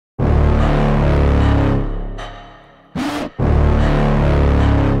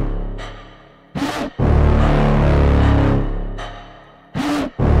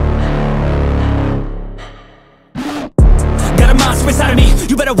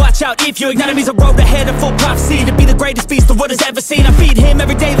better watch out if you ignite him. He's a road ahead of full prophecy, to be the greatest beast the world has ever seen. I feed him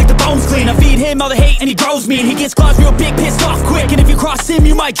every day like the bones clean. I feed him all the hate and he grows mean. He gets claws real big, pissed off quick, and if you cross him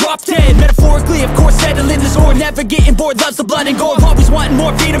you might drop dead. Metaphorically, of course, settling the score, never getting bored, loves the blood and gore, always wanting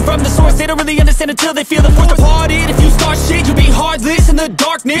more, feed him from the source. They don't really understand until they feel the force. Departed, if you start shit you'll be heartless in the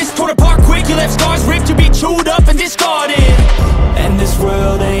darkness, torn apart quick, you left scars ripped, you'll be chewed up and discarded. And this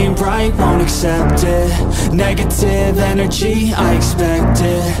world ain't right, won't accept it. Negative energy, I expect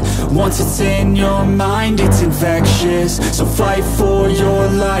it. Once it's in your mind, it's infectious. So fight for your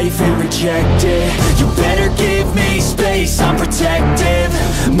life and reject it. You better give me space, I'm protective.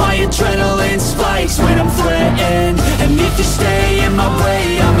 My adrenaline spikes when I'm threatened. And if you stay in my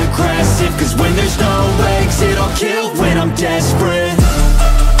way, I'm aggressive. Cause when there's no exit, I'll kill when I'm desperate.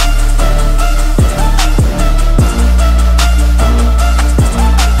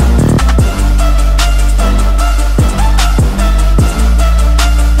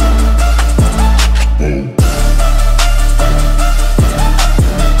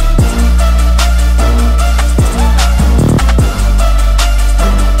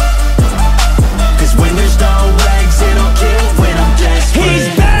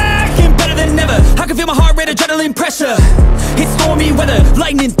 Adrenaline pressure, it's stormy weather,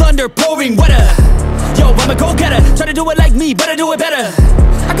 lightning, thunder, pouring weather. Yo, I'm a go-getter, try to do it like me, but I do it better.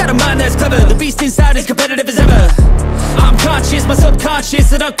 I got a mind that's clever, the beast inside is competitive as ever. I'm conscious, my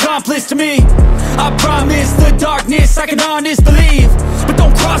subconscious an accomplice to me. I promise the darkness I can honest believe. But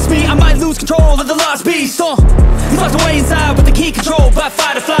don't cross me, I might lose control of the lost beast. He's locked away inside with the key controlled by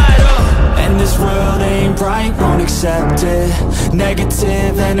fight or flight. And this world ain't right, won't accept it.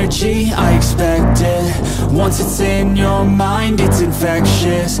 Negative energy, I expect it. Once it's in your mind, it's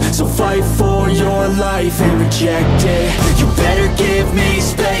infectious. So fight for your life and reject it. You better give me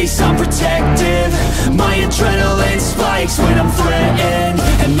space, I'm protective. My adrenaline spikes when I'm threatened.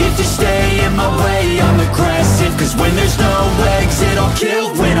 And if you stay in my way, I'm aggressive. Cause when there's no exit, I'll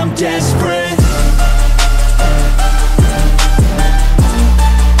kill when I'm desperate.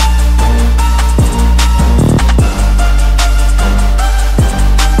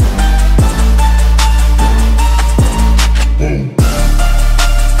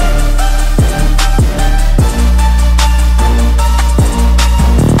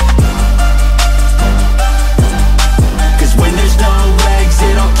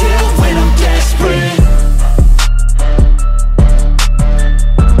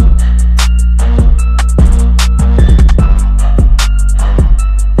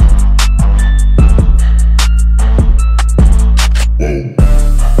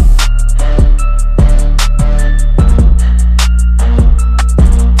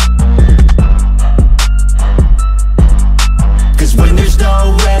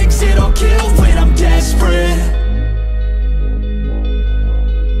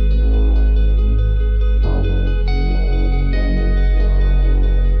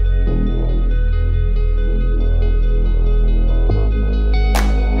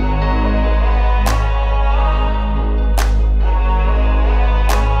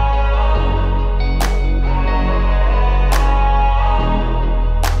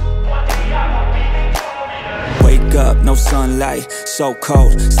 No sunlight, so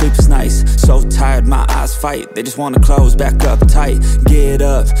cold, sleep is nice. So tired, my eyes fight, they just wanna close back up tight. Get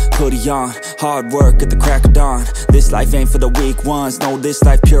up, hoodie on, hard work at the crack of dawn. This life ain't for the weak ones, no, this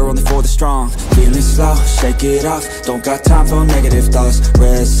life pure only for the strong. Feeling slow, shake it off, don't got time for negative thoughts.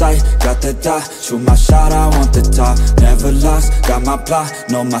 Red sight, got the dot, shoot my shot, I want the top. Never lost, got my plot,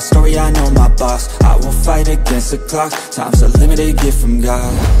 know my story, I know my boss. I will fight against the clock, time's a limited gift from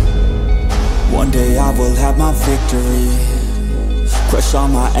God. One day I will have my victory, crush all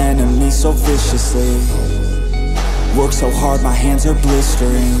my enemies so viciously. Work so hard my hands are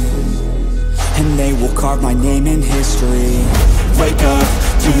blistering, and they will carve my name in history. Wake up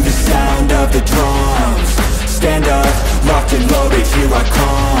to the sound of the drums, stand up, locked and loaded, here I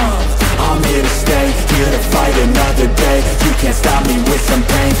come. I'm here to stay, here to fight another day. You can't stop me with some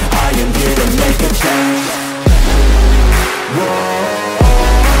pain, I am here to make a change. Whoa.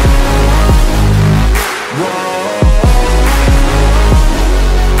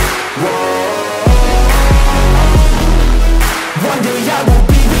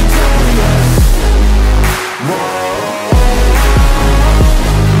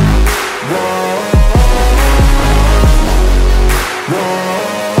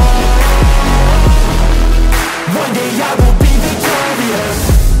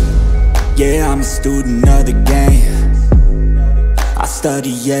 Yeah, I'm a student of the game, I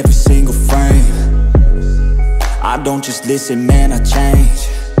study every single frame. I don't just listen, man, I change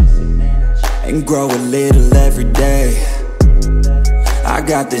and grow a little every day. I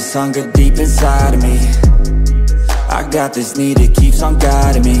got this hunger deep inside of me. I got this need, it keeps on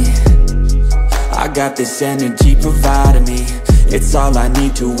guiding me. I got this energy providing me. It's all I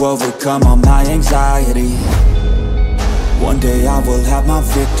need to overcome all my anxiety. One day I will have my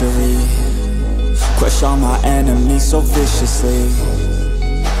victory, crush all my enemies so viciously.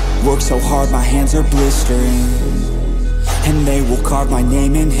 Work so hard my hands are blistering, and they will carve my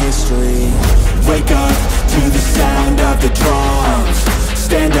name in history. Wake up to the sound of the drums,